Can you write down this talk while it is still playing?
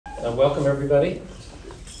Welcome, everybody.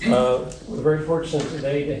 We're very fortunate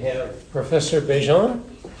today to have Professor Bejan,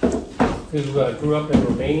 who grew up in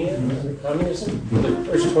Romania under communism for the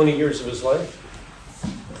first 20 years of his life.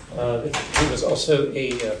 He was also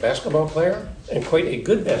a basketball player, and quite a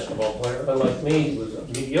good basketball player. Unlike me, he was a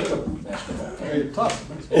mediocre basketball player. Very tough.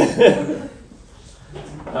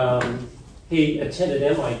 He attended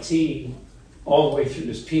MIT all the way through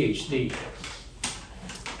his PhD,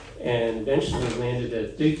 and eventually landed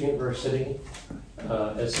at Duke University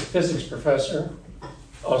as a physics professor,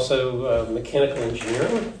 also mechanical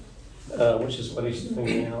engineering, which is what he's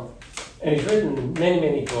doing now. And he's written many,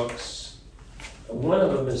 many books. One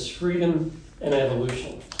of them is Freedom and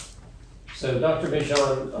Evolution. So Dr.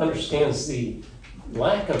 Bejan understands the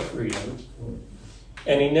lack of freedom,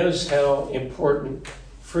 and he knows how important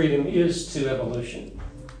freedom is to evolution.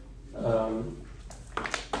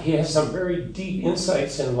 He has some very deep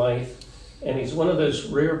insights in life, and he's one of those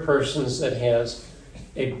rare persons that has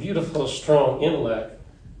a beautiful, strong intellect,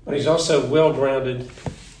 but he's also well-grounded,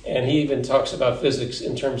 and he even talks about physics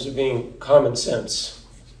in terms of being common sense.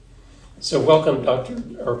 So welcome,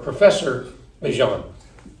 Professor Bejan.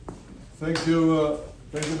 Thank you,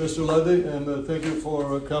 Mr. Luddy, and thank you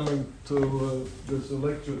for coming to this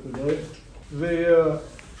lecture today. The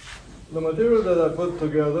material that I put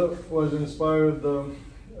together was inspired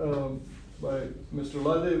by Mr.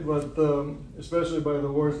 Luddy, but especially by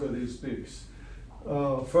the words that he speaks.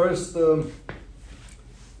 First,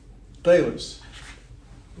 Thales,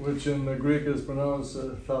 which in Greek is pronounced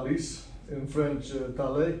Thales, in French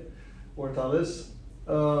Thales or Thales.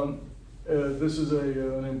 This is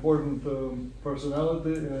an important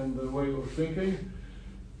personality and way of thinking.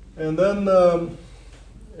 And then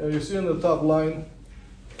you see in the top line,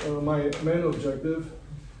 my main objective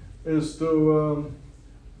is to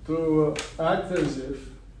act as if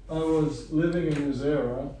I was living in this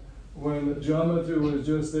era when geometry was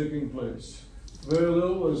just taking place. Very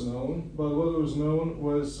little was known, but what was known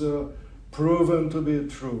was proven to be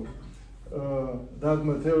true. That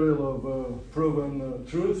material of proven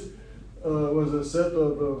truth was a set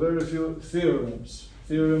of very few theorems.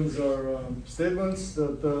 Theorems are statements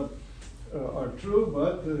that are true,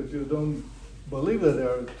 but if you don't believe that they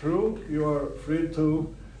are true, you are free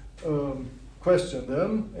to question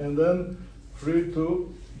them, and then free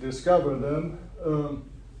to discover them,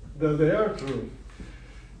 that they are true.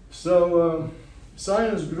 So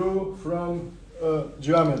science grew from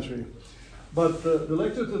geometry. But the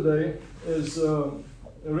lecture today is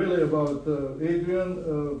really about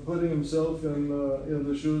Adrian putting himself in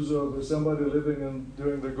the shoes of somebody living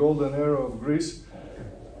during the golden era of Greece,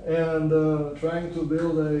 and trying to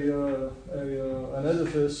build an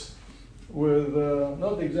edifice with,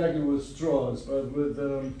 not exactly with straws, but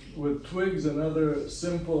with twigs and other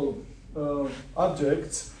simple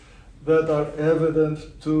objects that are evident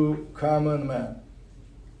to common man.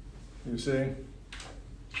 You see?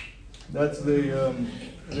 That's the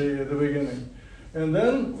beginning. And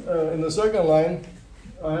then, in the second line,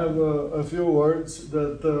 I have a few words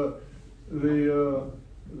that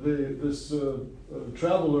this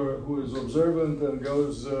traveler who is observant and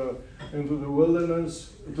goes into the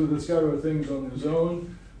wilderness to discover things on his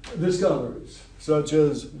own discovers, such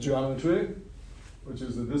as geometry, which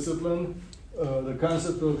is the discipline, the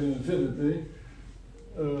concept of the infinity,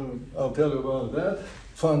 I'll tell you about that,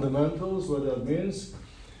 fundamentals, what that means,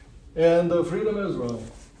 and freedom as well.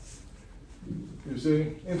 You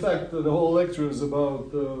see, in fact, the whole lecture is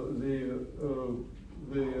about the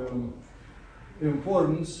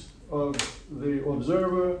importance of the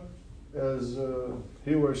observer as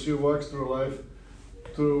he or she walks through life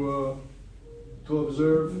to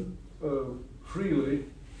observe freely,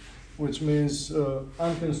 which means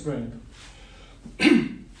unconstrained.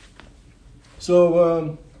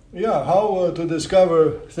 So, how to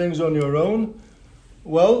discover things on your own?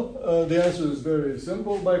 Well, the answer is very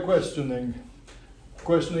simple: by questioning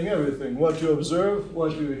everything, what you observe,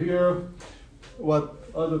 what you hear, what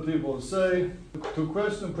other people say, to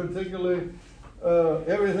question particularly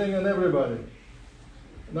everything and everybody.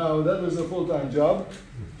 Now, that is a full-time job,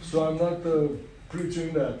 so I'm not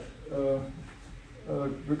preaching that,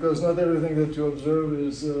 because not everything that you observe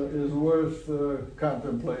is worth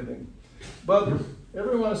contemplating. But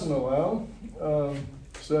every once in a while,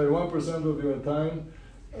 say 1% of your time,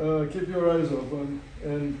 keep your eyes open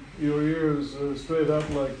and your ears straight up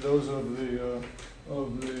like those of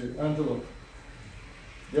the antelope.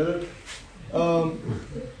 Get it?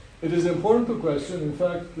 It is important to question. In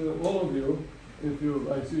fact, all of you,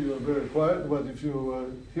 I see you are very quiet, but if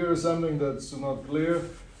you hear something that's not clear,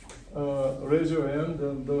 raise your hand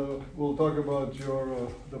and we'll talk about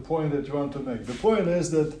the point that you want to make. The point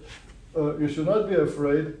is that you should not be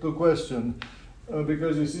afraid to question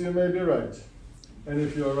because you see you may be right. And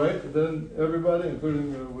if you're right, then everybody,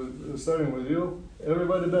 including starting with you,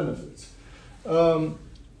 everybody benefits. And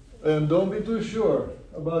don't be too sure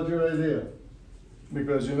about your idea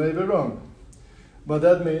because you may be wrong. But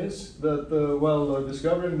that means that while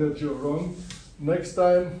discovering that you're wrong, next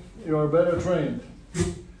time you are better trained.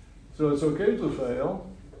 So it's okay to fail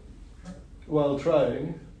while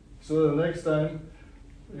trying, so the next time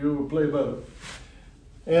you play better.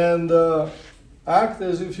 And act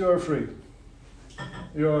as if you are free.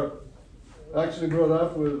 You are actually brought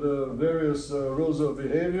up with various rules of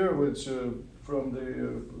behavior, which from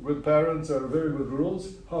the good parents are very good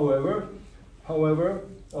rules. However,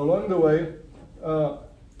 along the way,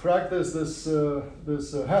 practice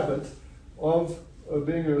this habit of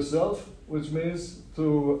being yourself, which means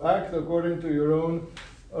to act according to your own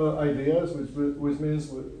ideas, which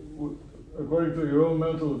means according to your own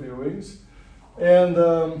mental viewings. And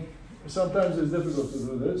sometimes it's difficult to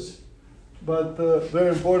do this, but very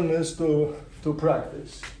important is to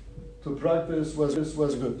practice. To practice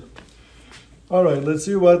was good. All right, let's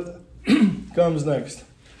see what comes next.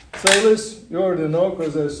 Thales, you already know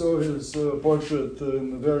because I saw his portrait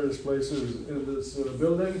in various places in this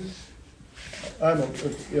building.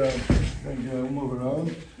 We'll move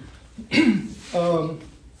around.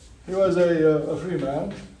 He was a free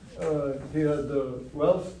man. He had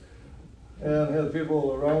wealth and had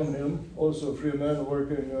people around him, also free men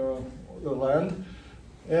working the land.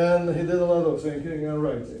 And he did a lot of thinking and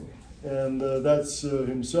writing. And that's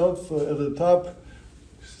himself. At the top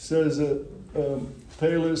says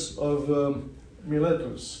Thales of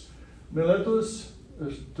Miletus. Miletus,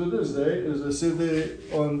 to this day, is a city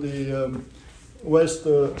on the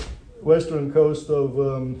western coast of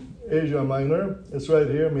Asia Minor. It's right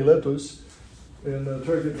here, Miletus. In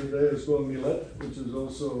Turkey today it's called Milet, which is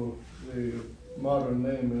also the modern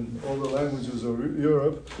name in all the languages of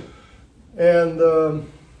Europe. And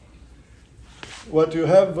what you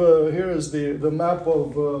have here is the map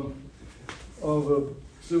of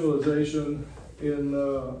civilization in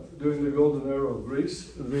during the golden era of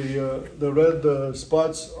Greece. The red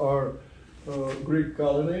spots are Greek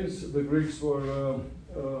colonies. The Greeks were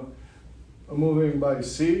moving by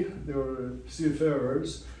sea. They were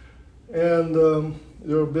seafarers, and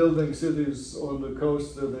they were building cities on the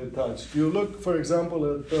coast that they touched. You look, for example,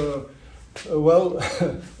 at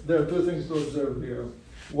there are two things to observe here.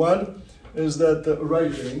 One is that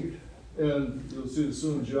writing, and you'll see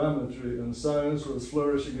soon geometry and science was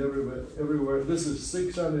flourishing everywhere. This is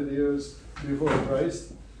 600 years before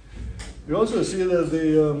Christ. You also see that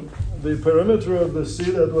the perimeter of the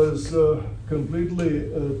sea that was completely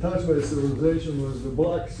touched by civilization was the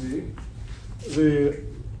Black Sea. The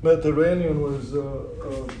Mediterranean was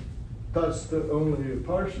touched only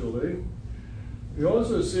partially. You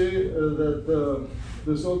also see that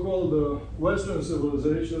the so-called Western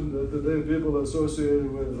civilization that today people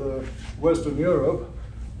associated with Western Europe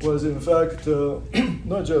was in fact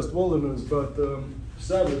not just wilderness but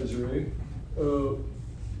savagery,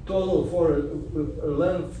 total forest,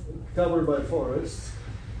 land covered by forests,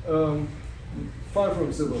 far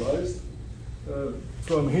from civilized.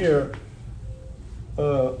 From here,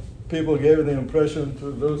 people gave the impression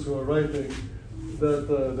to those who are writing that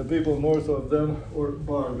the people north of them were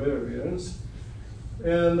barbarians.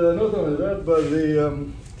 And not only that, but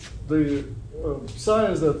the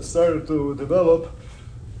science that started to develop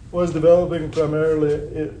was developing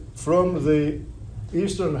primarily from the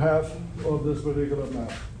eastern half of this particular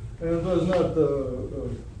map. And it was not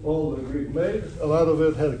all the Greek made. A lot of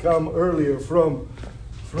it had come earlier from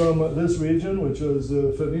this region, which was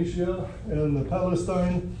Phoenicia and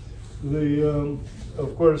Palestine,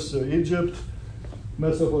 of course, Egypt,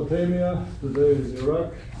 Mesopotamia, today is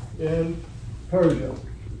Iraq, and Persia.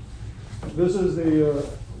 This is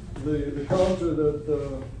the culture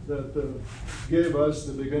that gave us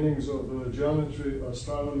the beginnings of geometry,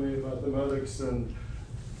 astronomy, mathematics, and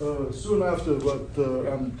soon after what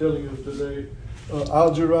I'm telling you today,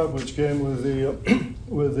 algebra, which came with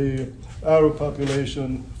the Arab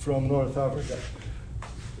population from North Africa.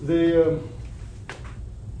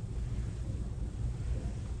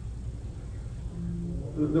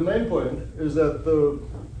 The main point is that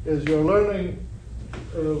as you're learning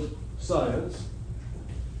science,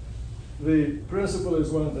 the principle is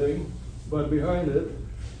one thing, but behind it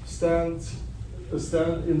stand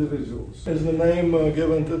individuals. Is the name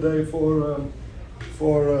given today for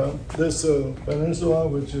this peninsula,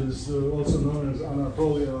 which is also known as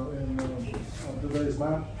Anatolia on today's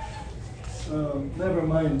map. never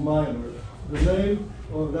mind minor. The name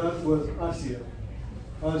of that was Asia.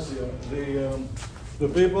 Asia. The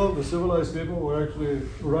people, the civilized people, were actually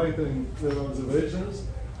writing their observations,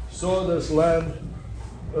 saw this land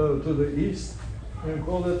to the east, and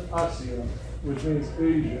called it Asia, which means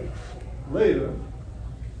Asia. Later,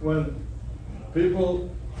 when people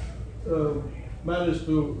managed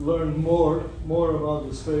to learn more about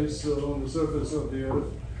the space on the surface of the Earth,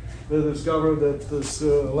 they discovered that this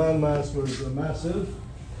landmass was massive,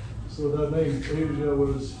 so that name Asia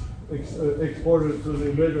was exported to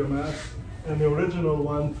the bigger mass, and the original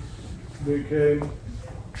one became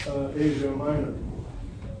Asia Minor.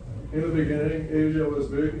 In the beginning, Asia was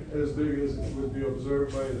as big as it would be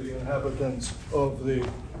observed by the inhabitants of the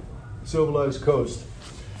civilized coast.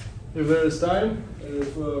 If there is time, and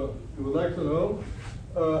if you would like to know,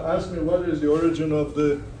 ask me what is the origin of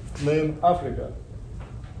the name Africa.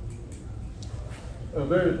 A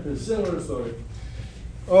very similar story.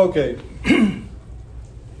 Okay.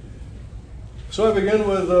 So I begin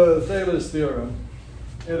with the Thales theorem.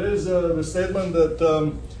 It is the statement that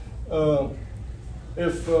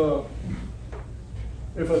if a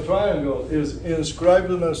triangle is inscribed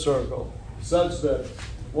in a circle such that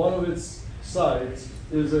one of its sides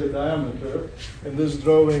is a diameter, and this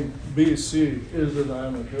drawing BC is the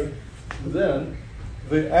diameter, then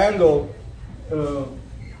the angle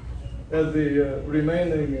at the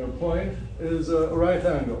remaining point is a right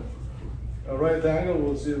angle. A right angle,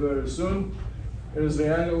 we'll see very soon, is the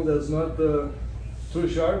angle that's not too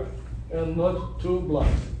sharp and not too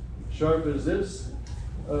blunt. Sharp is this,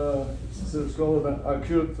 so it's called an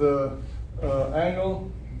acute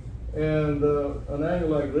angle, and an angle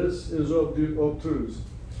like this is obtuse.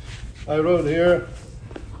 I wrote here,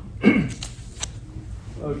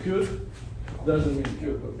 acute doesn't mean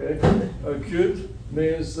cute, okay? Acute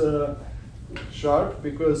means sharp,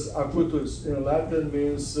 because acutus in Latin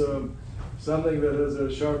means something that has a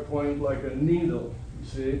sharp point like a needle, you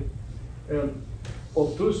see? And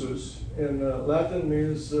obtusus in Latin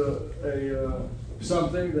means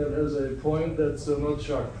something that has a point that's not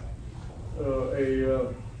sharp,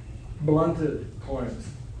 a blunted point.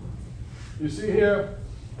 You see here,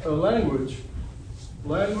 language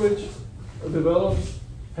develops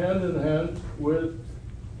hand in hand with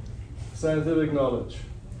scientific knowledge.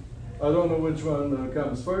 I don't know which one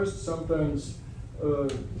comes first. Sometimes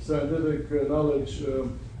scientific knowledge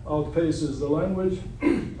outpaces the language.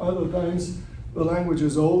 Other times the language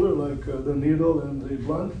is older, like the needle and the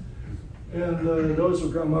blunt. And those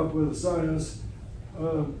who come up with science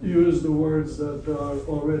use the words that are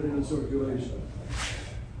already in circulation.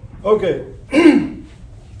 Okay,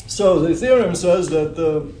 so the theorem says that,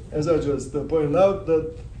 as I just pointed out,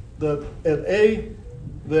 that at A,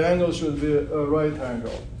 the angle should be a right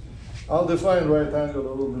angle. I'll define right angle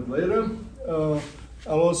a little bit later.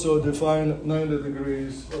 I'll also define 90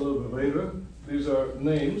 degrees a little bit later. These are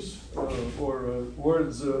names for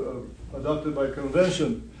words adopted by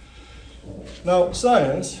convention. Now,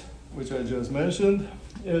 science, which I just mentioned,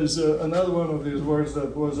 is another one of these words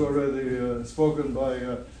that was already spoken by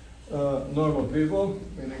normal people,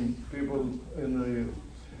 meaning people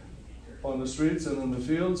on the streets and in the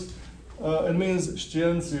fields. It means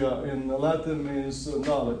scientia in Latin means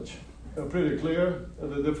knowledge. Pretty clear,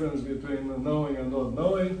 the difference between knowing and not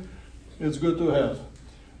knowing. It's good to have.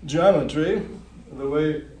 Geometry, the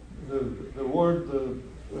way the word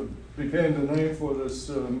became the name for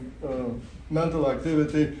this mental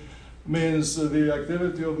activity, means the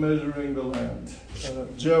activity of measuring the land.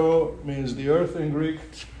 Geo means the earth in Greek,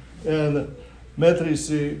 and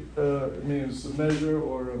metrici means measure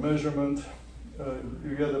or measurement.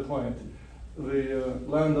 You get the point. The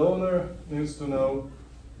landowner needs to know.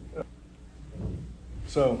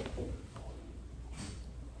 So,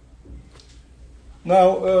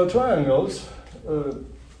 now triangles.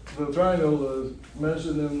 The triangle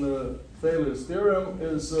mentioned in the Thales theorem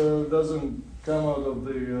doesn't come out of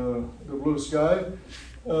the blue sky.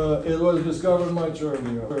 It was discovered much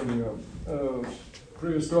earlier.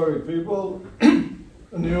 Prehistoric people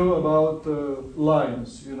knew about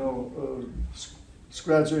lines,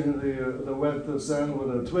 scratching the wet sand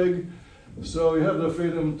with a twig. So you have the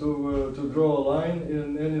freedom to draw a line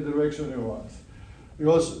in any direction you want. You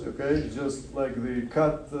also, just like the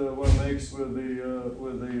cut one makes with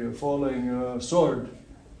the falling sword,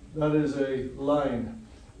 that is a line.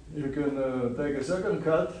 You can take a second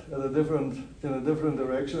cut in a different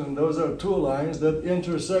direction, and those are two lines that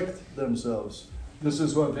intersect themselves. This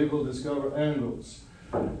is when people discover angles.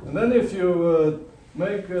 And then if you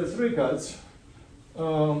make three cuts,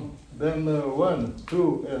 then 1,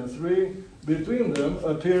 2, and 3, between them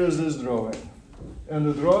appears this drawing. And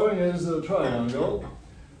the drawing is a triangle.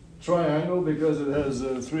 Triangle because it has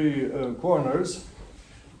three corners.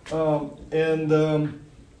 But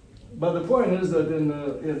the point is that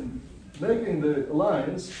in making the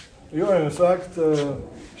lines, you are in fact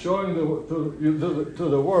showing to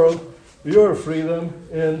the world your freedom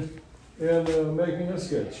in making a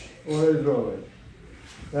sketch or a drawing.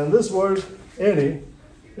 And this word, any,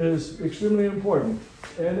 is extremely important.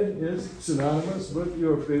 Any is synonymous with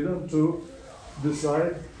your freedom to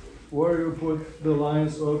decide where you put the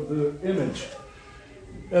lines of the image.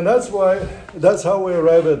 And that's how we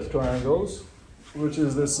arrive at triangles, which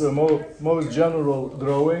is this most general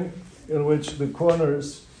drawing in which the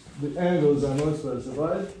corners, the angles are not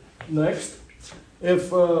specified. Next, if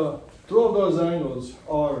two of those angles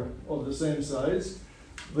are of the same size,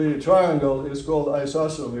 the triangle is called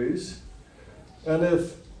isosceles. And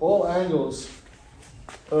if all angles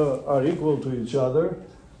are equal to each other,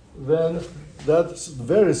 then that's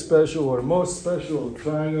very special or most special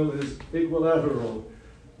triangle is equilateral.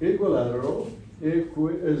 Equilateral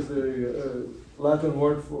is the Latin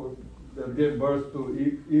word for that gave birth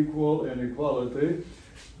to equal and equality.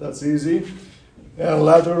 That's easy. And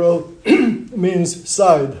lateral means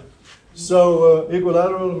side. So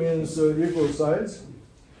equilateral means equal sides.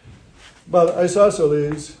 But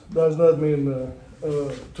isosceles does not mean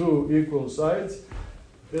two equal sides.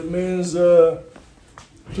 It means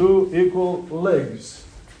two equal legs.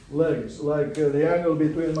 Legs, like the angle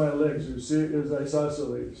between my legs, you see, is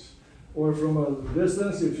isosceles. Or from a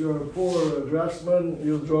distance, if you're a poor draftsman,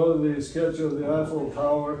 you draw the sketch of the Eiffel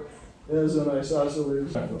Tower as an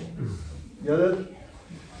isosceles angle. Get it?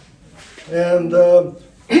 And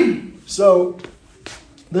so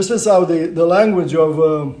this is how the language of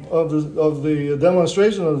the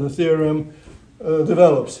demonstration of the theorem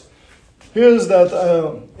develops. Here's that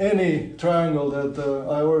any triangle that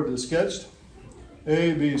I already sketched,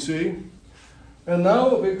 A, B, C. And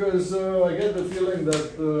now, because I get the feeling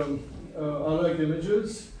that I like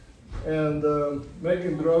images, and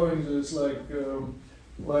making drawings is like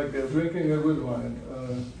drinking a good wine.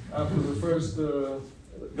 After the first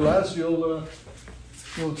glass, you'll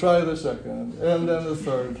try the second, and then the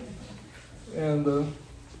third. And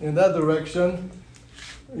in that direction,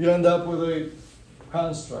 you end up with a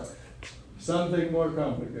construct, something more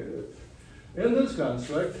complicated. In this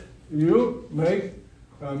construct, you make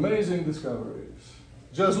amazing discoveries.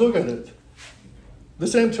 Just look at it. The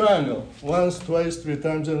same triangle, once, twice, three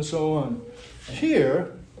times, and so on.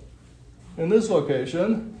 Here, in this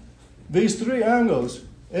location, these three angles,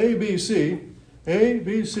 A, B, C,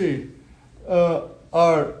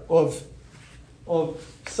 are of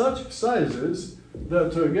such sizes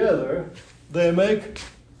that together they make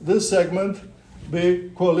this segment be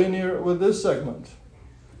collinear with this segment.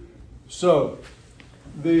 So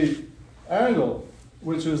the angle,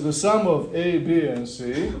 which is the sum of A, B, and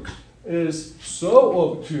C, is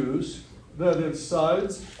so obtuse that its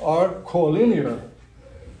sides are collinear.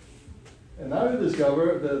 And now you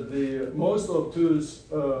discover that the most obtuse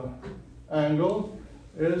angle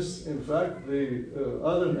is, in fact, the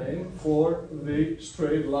other name for the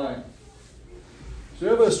straight line. So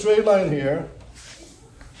you have a straight line here,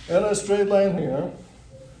 and a straight line here,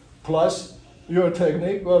 plus your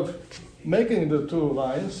technique of making the two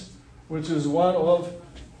lines, which is one of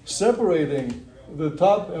separating the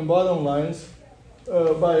top and bottom lines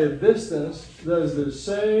by a distance that is the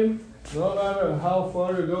same no matter how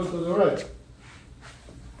far you go to the right.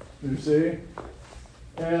 You see?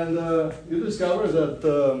 And you discover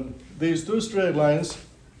that these two straight lines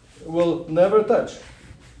will never touch,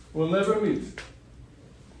 will never meet.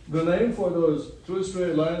 The name for those two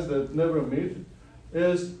straight lines that never meet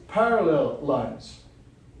is parallel lines.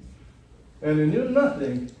 And you knew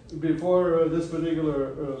nothing before this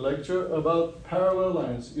particular lecture about parallel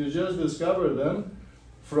lines. You just discovered them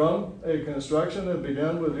from a construction that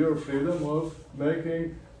began with your freedom of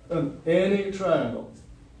making any triangle.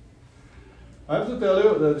 I have to tell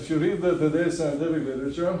you that if you read today's scientific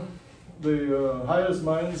literature, the highest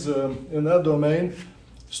minds in that domain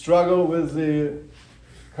struggle with the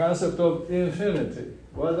concept of infinity.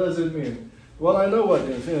 What does it mean? Well, I know what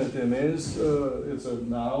infinity means. It's a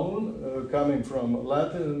noun coming from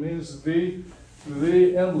Latin. It means the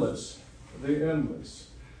endless, the endless.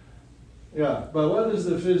 Yeah, but what is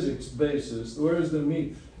the physics basis? Where is the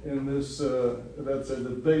meat in this, that's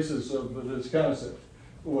the basis of this concept?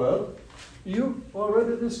 Well, you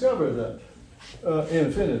already discovered that.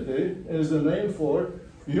 Infinity is the name for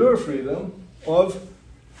your freedom of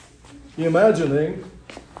imagining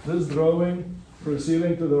this drawing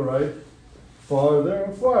proceeding to the right farther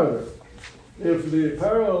and farther. If the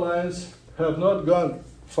parallel lines have not gone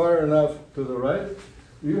far enough to the right,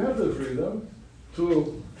 you have the freedom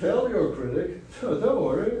to tell your critic, don't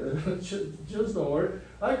worry, just don't worry,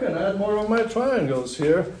 I can add more of my triangles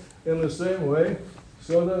here in the same way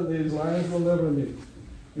so that these lines will never meet.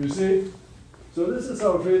 You see? So this is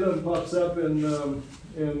how freedom pops up in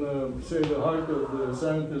say, the heart of the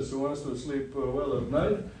scientist who wants to sleep well at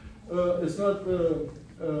night. It's not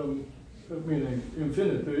meaning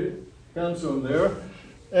infinity, comes from there,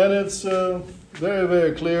 and it's very,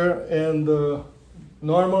 very clear and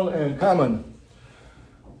normal and common.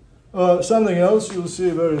 Something else you'll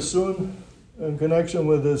see very soon in connection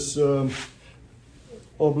with this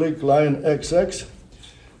oblique line XX.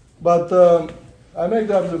 But I make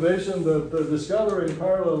the observation that discovering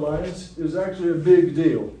parallel lines is actually a big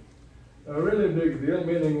deal. A really big deal,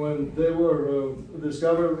 meaning when they were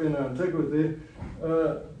discovered in antiquity,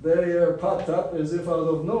 they popped up as if out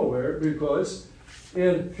of nowhere, because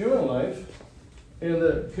in human life, in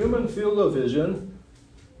the human field of vision,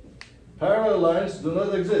 parallel lines do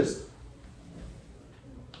not exist.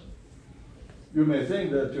 You may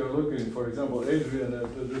think that you're looking, for example, Adrian,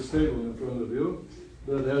 at this table in front of you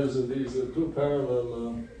that has these two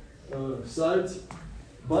parallel sides,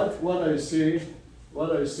 but what I see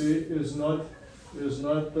is not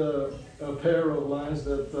a pair of lines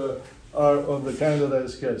that are of the kind that I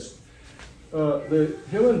sketched. The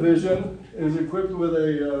human vision is equipped with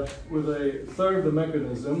a third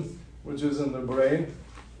mechanism, which is in the brain.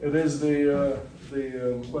 It is the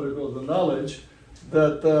what I call the knowledge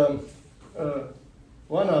that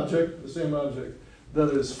one object, the same object that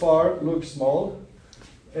is far looks small,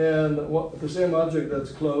 and the same object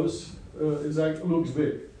that's close looks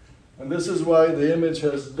big. And this is why the image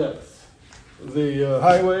has depth. The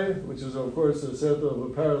highway, which is of course a set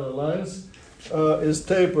of parallel lines, is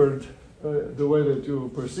tapered the way that you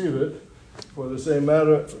perceive it. For the same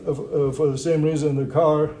matter, for the same reason, the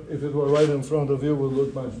car, if it were right in front of you, would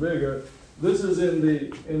look much bigger. This is in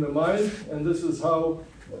the mind, and this is how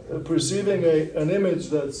perceiving an image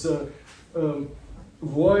that's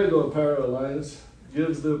void of parallel lines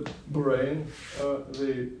gives the brain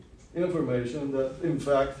the information that in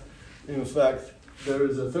fact there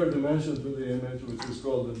is a third dimension to the image, which is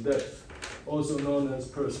called the depth, also known as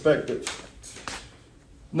perspective.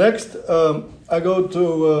 Next, I go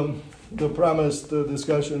to the promised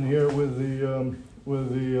discussion here with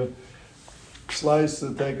the slice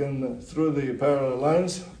taken through the parallel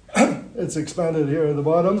lines. It's expanded here at the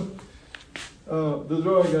bottom. The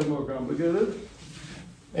drawing got more complicated,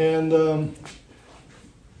 and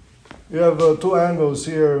you have two angles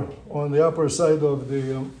here on the upper side of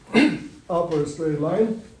the upper straight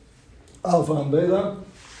line, alpha and beta.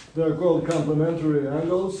 They're called complementary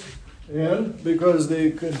angles, and because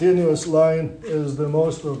the continuous line is the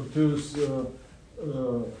most obtuse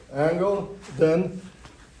angle, then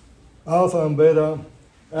alpha and beta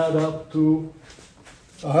add up to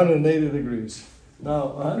 180 degrees. Now,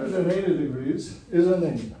 180 degrees is a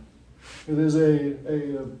name. It is a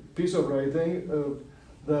piece of writing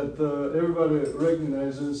that everybody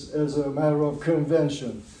recognizes as a matter of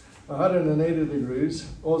convention. 180 degrees,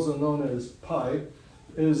 also known as pi,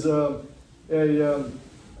 is the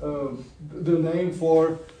name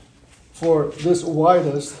for this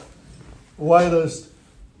widest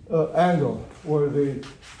angle, or the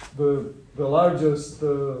largest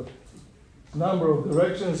number of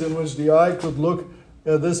directions in which the eye could look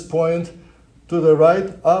at this point to the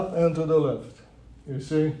right, up, and to the left. You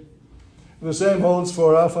see? The same holds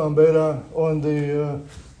for alpha and beta on the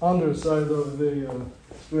underside of the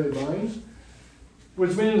straight line,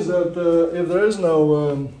 which means that if there is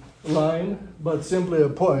no line, but simply a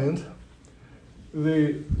point,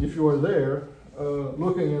 if you are there,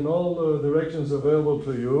 looking in all directions available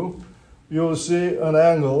to you, you'll see an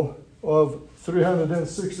angle of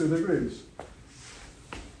 360 degrees.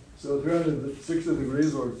 So 360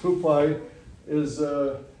 degrees, or 2 pi, is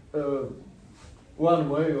one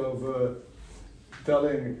way of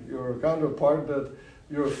telling your counterpart that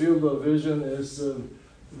your field of vision is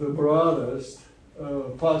the broadest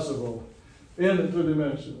possible in 2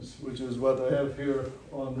 dimensions, which is what I have here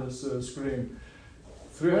on this screen.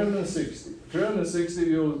 360. 360,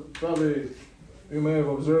 you may have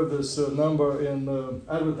observed this number in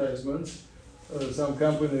advertisements. Some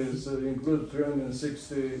companies include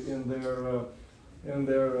 360 in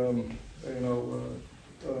their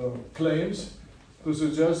claims to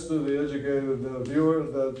suggest to the educated viewer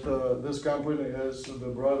that this company has the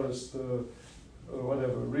broadest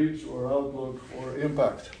reach or outlook or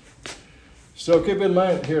impact. So keep in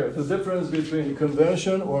mind here the difference between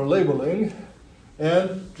convention or labeling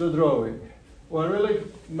and the drawing. What really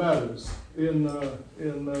matters in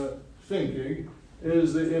thinking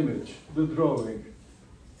is the image, the drawing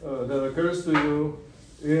that occurs to you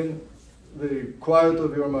in the quiet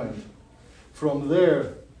of your mind. From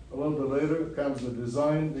there, a little bit later, comes the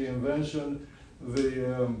design, the invention,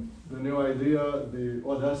 the new idea, the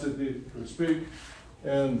audacity to speak,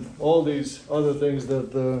 and all these other things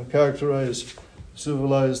that characterize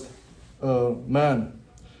civilized man.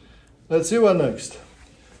 Let's see what next.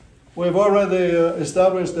 We've already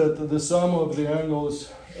established that the sum of the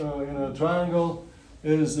angles in a triangle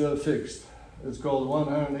is fixed. It's called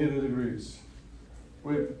 180 degrees.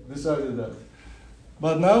 We've decided that.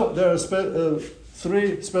 But now there are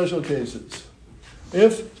three special cases.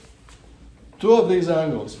 If two of these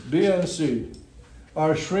angles, B and C,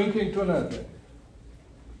 are shrinking to nothing,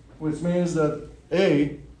 which means that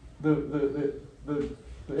A, the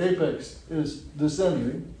apex is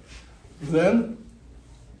descending, then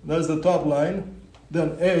that's the top line,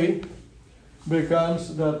 then A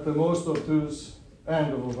becomes that the most obtuse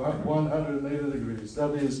angle of 180 degrees.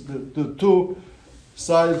 That is, the two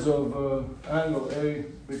sides of angle A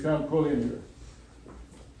become collinear.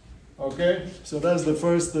 Okay, so that's the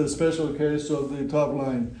first special case of the top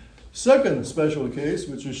line. Second special case,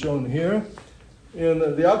 which is shown here, in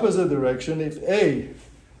the opposite direction, if A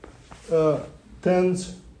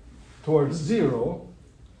tends towards zero,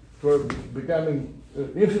 toward becoming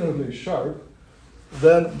infinitely sharp,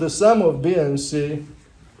 then the sum of B and C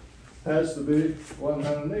has to be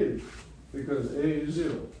 180, because A is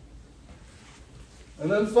 0.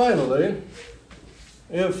 And then finally,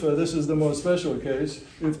 if this is the most special case,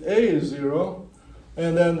 if A is 0,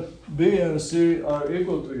 and then B and C are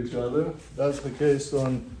equal to each other, that's the case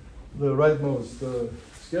on the rightmost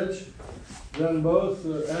sketch, then both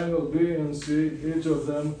angle B and C, each of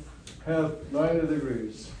them, have 90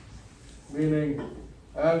 degrees, meaning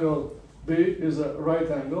angle B is a right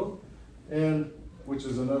angle, and which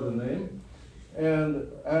is another name, and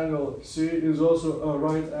angle C is also a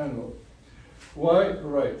right angle. Why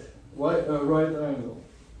right? Why a right angle?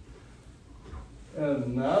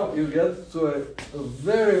 And now you get to a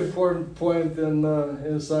very important point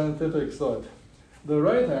in scientific thought. The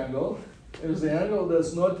right angle is the angle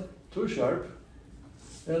that's not too sharp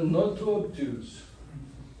and not too obtuse.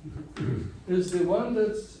 It's the one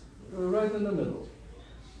that's right in the middle.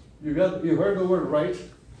 You heard the word right?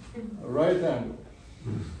 A right angle.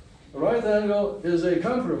 A right angle is a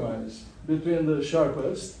compromise between the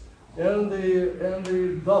sharpest and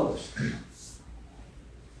the dullest.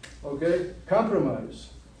 Okay, compromise.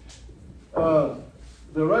 The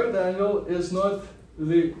right angle is not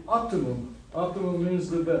the optimum. Optimum means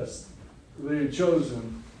the best, the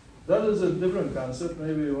chosen. That is a different concept,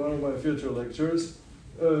 maybe in one of my future lectures.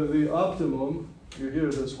 The optimum, you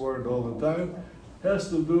hear this word all the time, has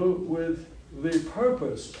to do with the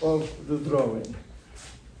purpose of the drawing.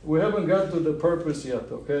 We haven't got to the purpose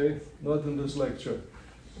yet, okay? Not in this lecture.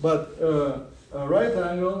 But a right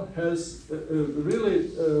angle has really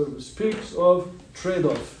speaks of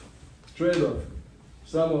trade-off. Trade-off.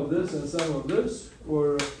 Some of this and some of this,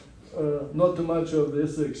 or not too much of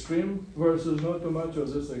this extreme versus not too much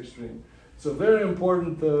of this extreme. It's a very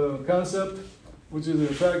important concept, which is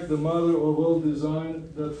in fact the mother of all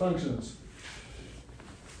design that functions.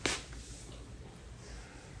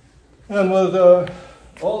 And with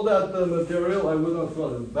all that material, I would not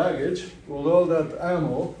call it baggage, with all that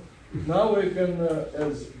ammo, now we can,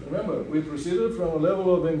 remember, we proceeded from a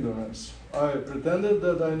level of ignorance. I pretended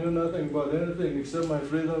that I knew nothing about anything except my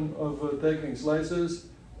freedom of taking slices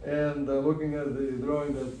and looking at the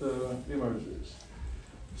drawing that emerges.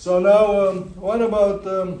 So now, what about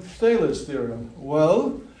Thales theorem?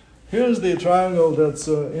 Well, here's the triangle that's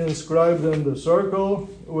inscribed in the circle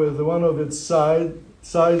with one of its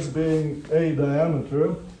sides being a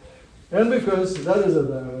diameter. And because that is a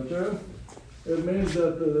diameter, it means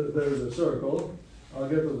that there is a circle. I'll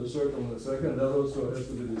get to the circle in a second. That also has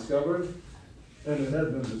to be discovered, and it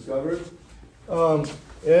had been discovered. And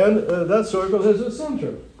that circle has a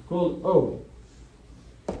center called O.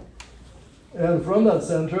 And from that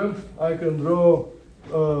center, I can draw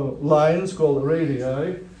lines called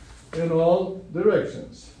radii in all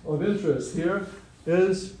directions. Of interest here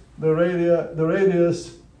is the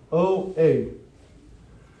radius OA.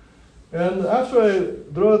 And after I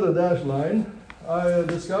draw the dashed line, I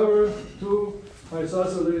discover two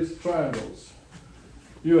isosceles triangles.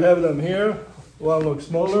 You have them here. One looks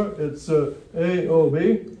smaller. It's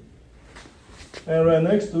AOB. And right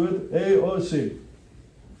next to it, AOC.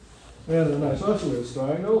 And an isosceles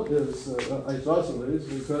triangle is isosceles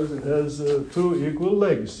because it has two equal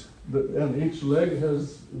legs. And each leg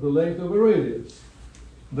has the length of a radius.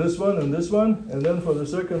 This one, and then for the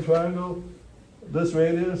second triangle, this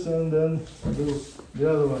radius and then the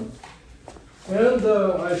other one. And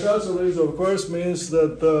isosceles, of course, means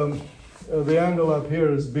that the angle up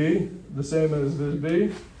here is B, the same as this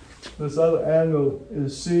B. This other angle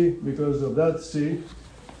is C because of that C.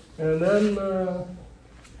 And then,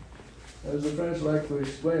 as the French like to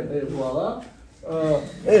explain, et voila,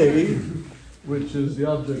 A, which is the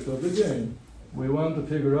object of the game. We want to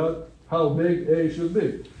figure out how big A should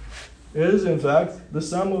be. Is, in fact, the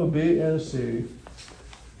sum of B and C.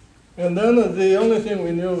 And then the only thing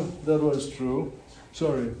we knew that was true,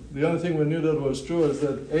 the only thing we knew that was true is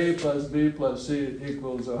that A plus B plus C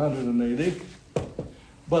equals 180.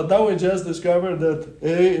 But now we just discovered that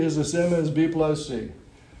A is the same as B plus C.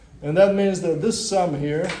 And that means that this sum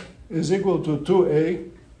here is equal to 2A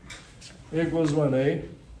equals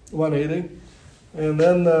 180. And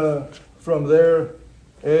then from there,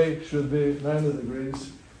 A should be 90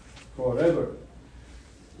 degrees forever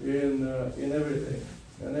in everything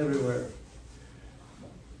and everywhere.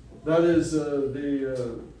 That is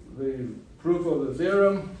the proof of the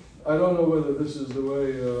theorem. I don't know whether this is the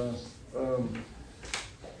way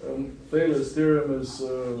Thales theorem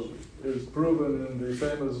is proven in the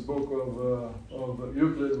famous book of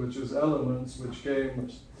Euclid, which is Elements, which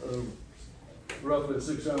came roughly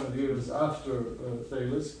 600 years after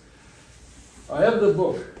Thales. I have the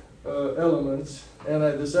book, Elements, and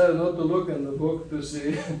I decided not to look in the book to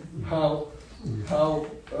see how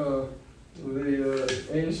the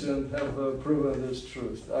ancient have proven this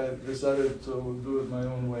truth. I decided to do it my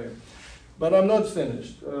own way. But I'm not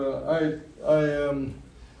finished. I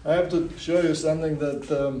have to show you something that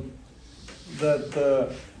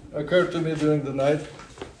occurred to me during the night.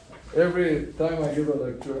 Every time I give a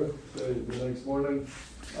lecture, say the next morning,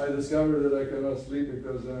 I discover that I cannot sleep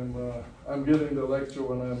because I'm giving the lecture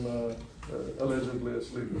when I'm allegedly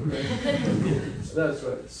asleep. Okay? That's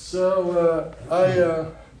right. So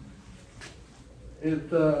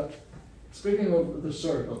speaking of the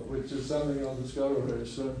circle, which is something I'll discover very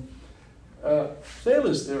soon,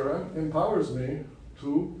 Thales theorem empowers me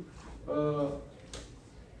to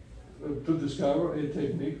discover a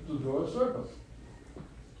technique to draw a circle.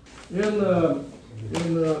 In the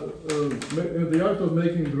art of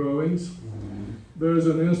making drawings, there is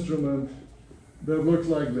an instrument that looks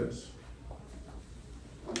like this.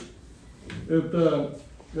 It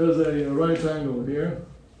there's a right angle here,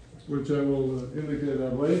 which I will indicate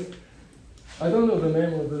that way. I don't know the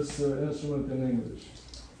name of this instrument in English.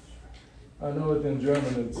 I know it in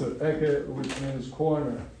German. It's an Ecke, which means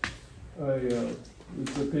corner.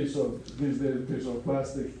 It's a piece of, these days, a piece of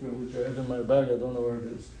plastic, which I have in my bag. I don't know where it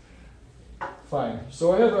is. Fine.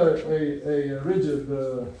 So I have a rigid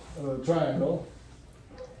triangle,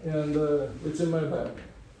 and it's in my bag.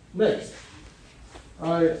 Next,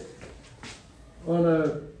 on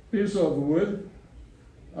a piece of wood,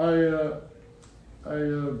 I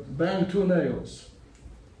bang two nails.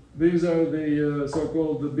 These are the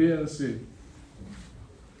so-called the B and C.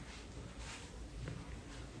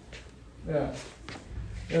 Yeah.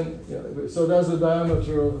 And yeah, so that's the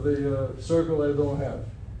diameter of the circle I don't have.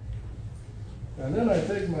 And then I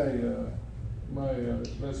take my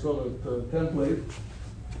let's call it template,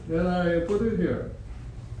 and I put it here.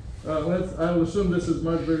 I'll assume this is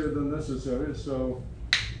much bigger than necessary, so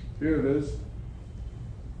here it is.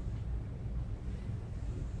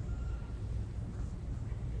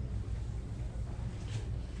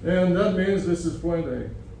 And that means this is point A.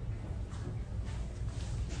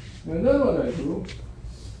 And then what I do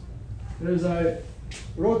is I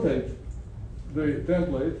rotate the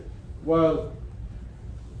template while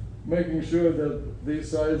making sure that these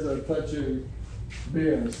sides are touching B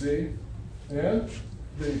and C. And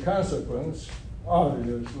the consequence,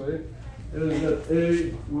 obviously, is that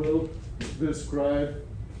A will describe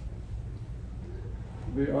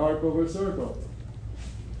the arc of a circle.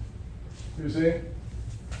 You see?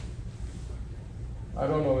 I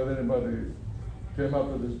don't know if anybody came up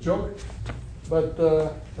with this joke, but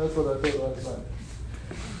that's what I thought last night.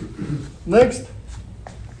 Next,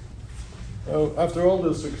 after all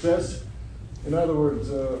the success, in other words,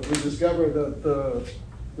 we discovered that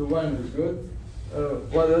the wine is good.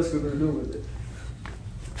 What else could we do with it?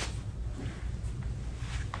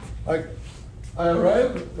 I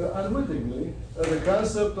arrived unwittingly at the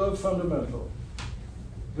concept of fundamental.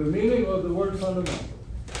 The meaning of the word fundamental.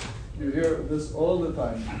 You hear this all the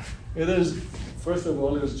time. It is, first of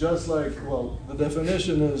all, it's just like, well, the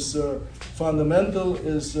definition is fundamental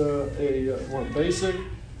is or basic,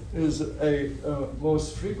 is a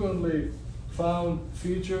most frequently found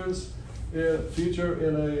feature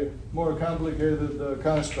in a more complicated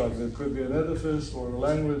construct. It could be an edifice or a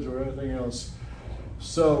language or anything else.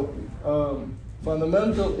 So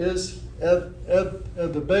Fundamental is at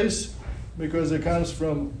the base because it comes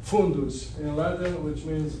from fundus in Latin, which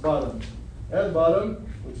means bottom. At bottom,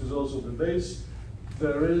 which is also the base,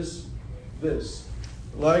 there is this.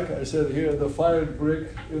 Like I said here, the fired brick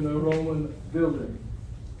in a Roman building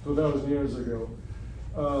 2,000 years ago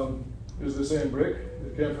is the same brick.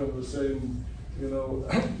 It came from the same,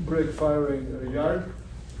 brick firing yard,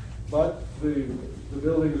 but the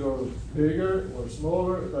buildings are bigger or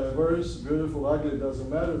smaller, diverse, beautiful, ugly, doesn't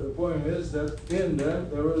matter. The point is that in them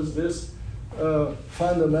there is this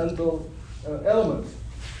fundamental element.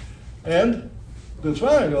 And the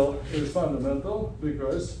triangle is fundamental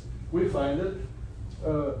because we find it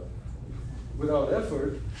without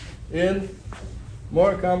effort in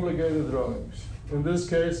more complicated drawings. In this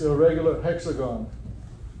case, a regular hexagon.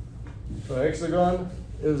 A hexagon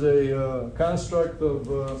is a construct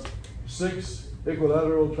of 6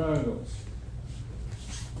 equilateral triangles.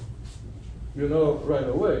 You know right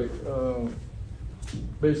away,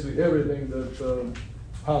 basically everything that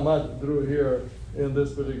Hamad drew here in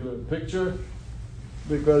this particular picture,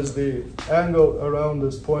 because the angle around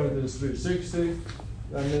this point is 360.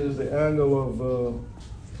 That means the angle of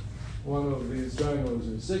one of these triangles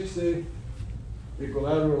is 60.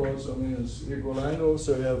 Equilateral also means equal angle,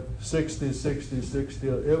 so you have 60, 60, 60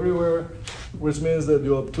 everywhere, which means that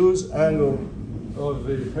the obtuse angle of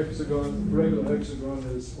the hexagon, regular hexagon,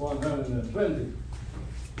 is 120.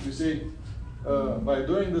 You see, by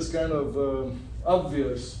doing this kind of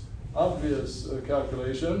obvious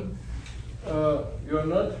calculation, you're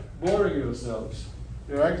not boring yourselves.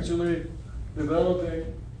 You're actually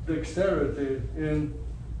developing dexterity in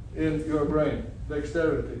your brain,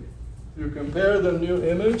 dexterity. You compare the new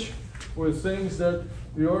image with things that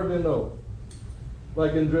you already know,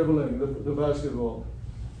 like in dribbling the basketball.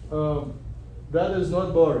 That is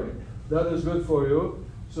not boring. That is good for you.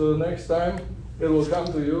 So the next time it will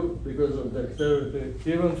come to you because of dexterity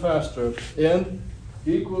even faster and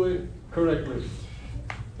equally correctly.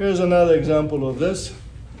 Here's another example of this.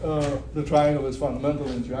 The triangle is fundamental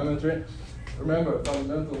in geometry. Remember,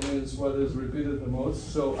 fundamental means what is repeated the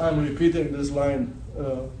most. So I'm repeating this line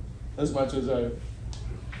as much as you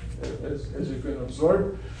can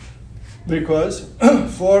absorb, because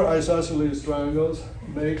 4 isosceles triangles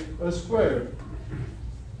make a square.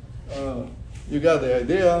 You got the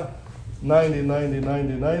idea, 90, 90,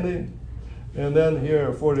 90, 90, and then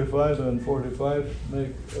here 45 and 45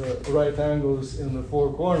 make right angles in the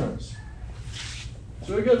 4 corners.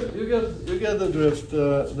 So you get the drift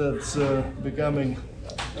that's becoming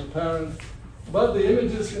apparent. But the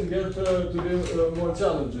images can get to be more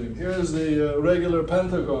challenging. Here's the regular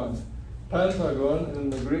pentagon. Pentagon in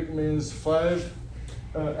the Greek means 5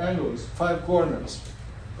 angles, 5 corners.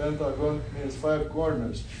 Pentagon means 5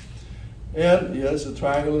 corners. And yes, a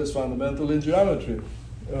triangle is fundamental in geometry.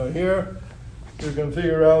 Here you can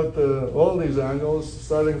figure out all these angles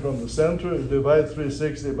starting from the center. You divide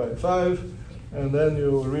 360 by 5, and then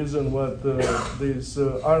you reason what these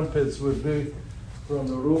armpits would be from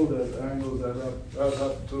the rule that angles add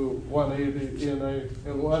up to 180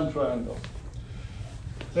 in one triangle.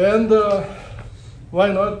 And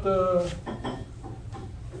why not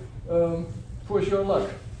push your luck?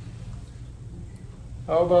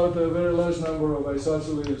 How about a very large number of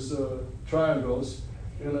isosceles triangles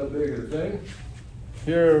in a bigger thing?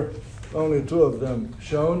 Here, only 2 of them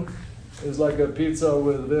shown. It's like a pizza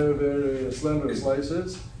with very, very slender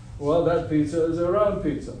slices. Well, that pizza is a round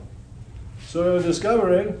pizza. So you're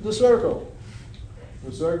discovering the circle.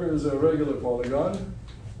 The circle is a regular polygon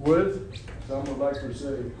with, some would like to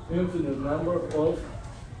say, infinite number of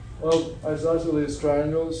isosceles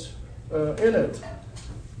triangles in it.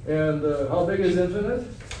 And how big is infinite?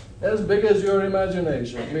 As big as your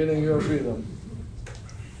imagination, meaning your freedom.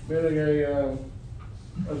 Meaning a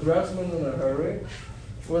draftsman in a hurry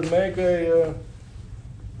would make a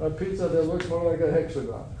pizza that looks more like a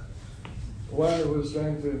hexagon. One who's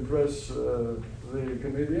trying to impress the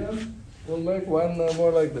comedian will make one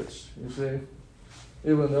more like this, you see.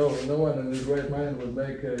 Even though no one in his right mind would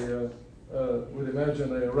make would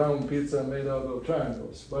imagine a round pizza made out of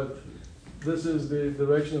triangles. But this is the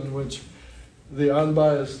direction in which the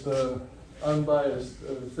unbiased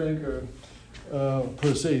thinker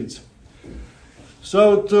proceeds.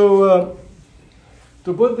 So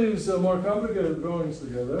to put these more complicated drawings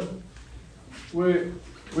together, we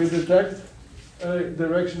detect a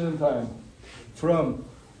direction in time from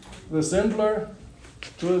the simpler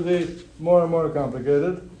to the more and more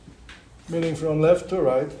complicated, meaning from left to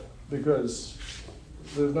right, because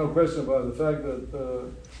there's no question about the fact that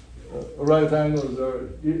right angles are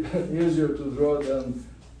easier to draw than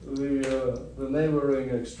the neighboring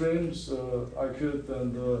extremes, acute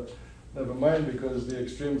and never mind, because the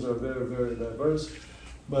extremes are very, very diverse.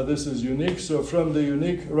 But this is unique. So from the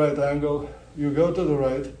unique right angle, you go to the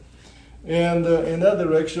right. And in that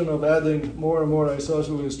direction of adding more and more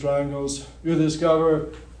isosceles triangles, you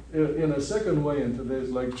discover in a second way in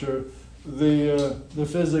today's lecture the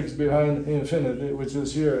physics behind infinity, which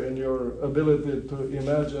is here in your ability to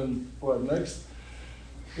imagine what next.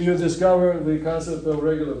 You discover the concept of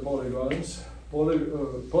regular polygons.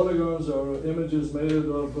 Polygons are images made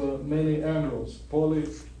of many angles.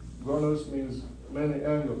 Polygonus means many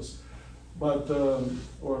angles, but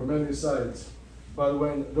or many sides. But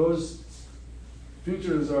when those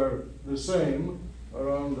features are the same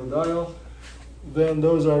around the dial, then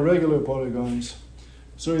those are regular polygons.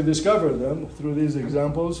 So you discover them through these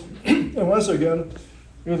examples, and once again,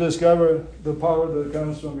 you discover the power that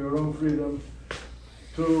comes from your own freedom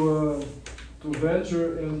to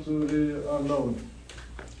venture into the unknown.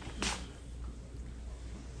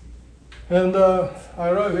 And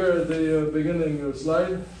I wrote here at the beginning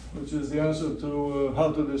slide, which is the answer to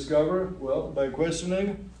how to discover. Well, by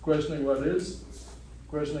questioning what is,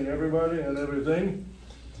 questioning everybody and everything.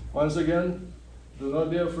 Once again, do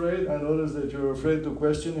not be afraid. I notice that you're afraid to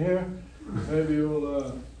question here. Maybe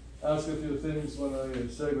you'll ask a few things when I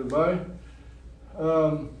say goodbye.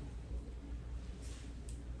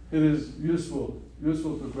 It is useful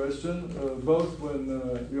to question, both when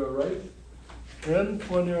you're right and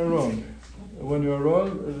when you're wrong. When you're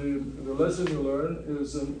wrong, the lesson you learn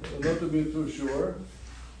is not to be too sure,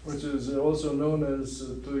 which is also known as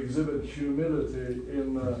to exhibit humility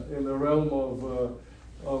in the realm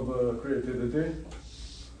of creativity.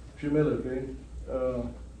 Humility.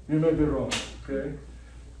 You may be wrong, okay?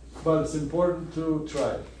 But it's important to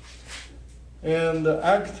try. And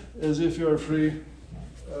act as if you're free,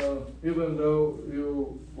 even though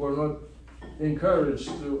you were not encouraged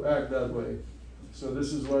to act that way. So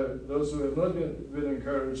this is why those who have not been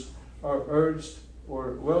encouraged are urged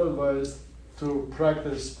or well advised to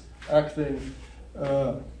practice acting,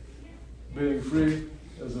 being free,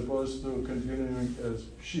 as opposed to continuing as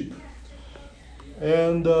sheep.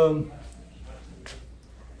 And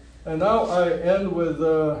now I end with,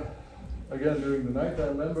 again during the night, I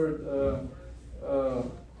remembered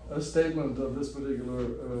a statement of this particular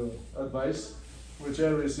advice, which I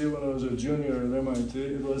received when I was a junior at MIT.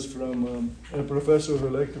 It was from a professor of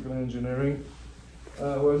electrical engineering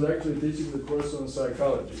who was actually teaching the course on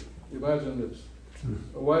psychology. Imagine this.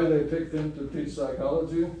 Why they picked him to teach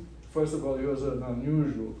psychology? First of all, he was an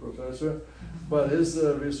unusual professor, but his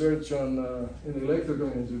research on in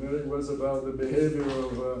electrical engineering was about the behavior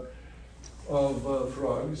of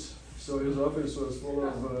frogs. So his office was full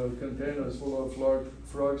of containers full of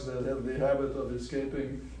frogs that have the habit of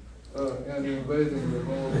escaping and invading the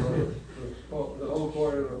whole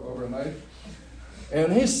corridor overnight.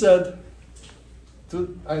 And he said,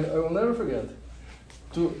 I will never forget,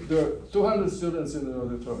 there are 200 students in the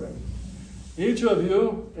auditorium. Each of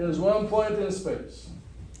you is one point in space.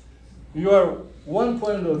 You are one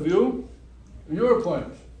point of view, your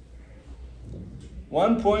point.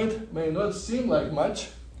 One point may not seem like much,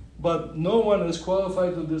 but no one is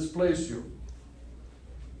qualified to displace you.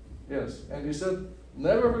 Yes, and he said,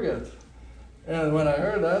 never forget. And when I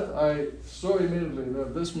heard that, I saw immediately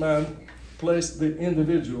that this man placed the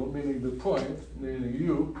individual, meaning the point, meaning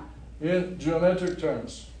you, in geometric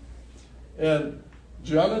terms. And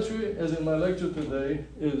geometry, as in my lecture today,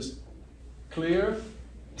 is clear,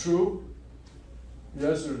 true.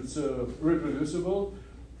 Yes, it's reproducible,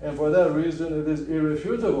 and for that reason it is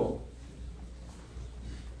irrefutable.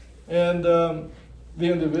 And the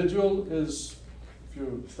individual is, if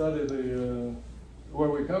you study where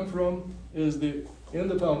we come from, is in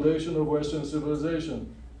the foundation of Western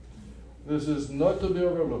civilization. This is not to be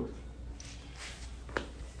overlooked.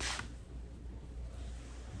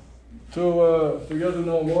 To get to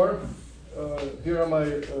know more, here are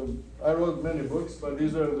my, I wrote many books, but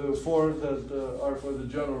these are the 4 that are for the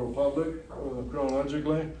general public,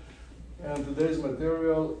 chronologically. And today's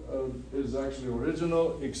material is actually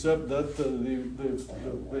original, except that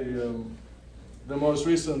the most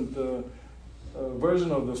recent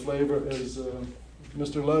version of the flavor is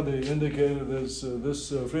Mr. Luddy indicated as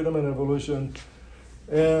this Freedom and Evolution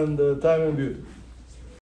and Time and Beauty.